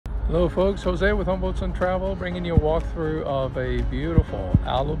Hello folks, Jose with Boats and Travel, bringing you a walkthrough of a beautiful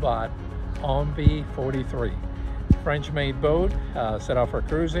Alubat Onvi 43. French-made boat, set out for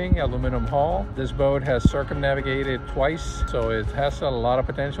cruising, aluminum hull. This boat has circumnavigated twice, so it has a lot of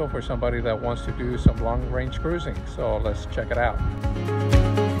potential for somebody that wants to do some long-range cruising. So let's check it out.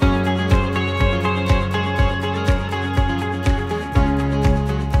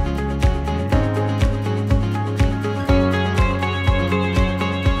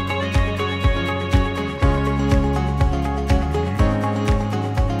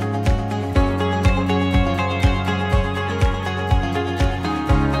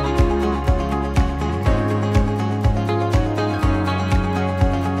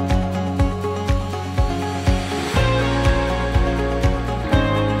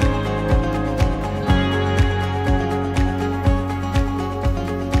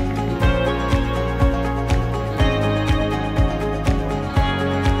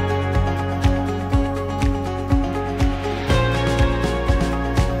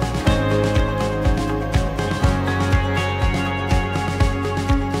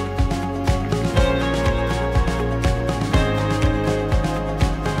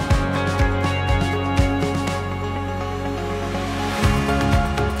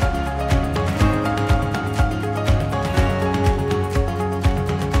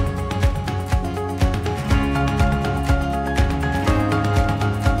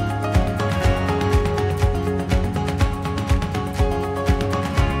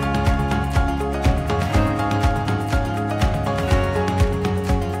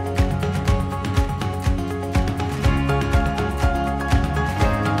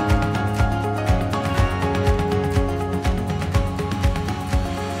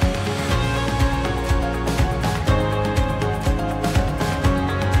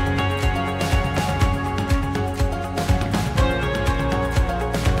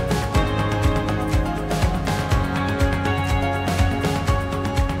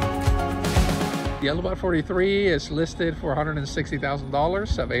 The Alubat 43 is listed for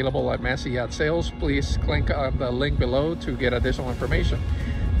 $160,000, available at Massey Yacht Sales. Please click on the link below to get additional information.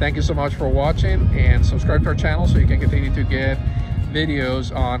 Thank you so much for watching, and subscribe to our channel so you can continue to get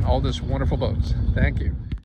videos on all these wonderful boats. Thank you.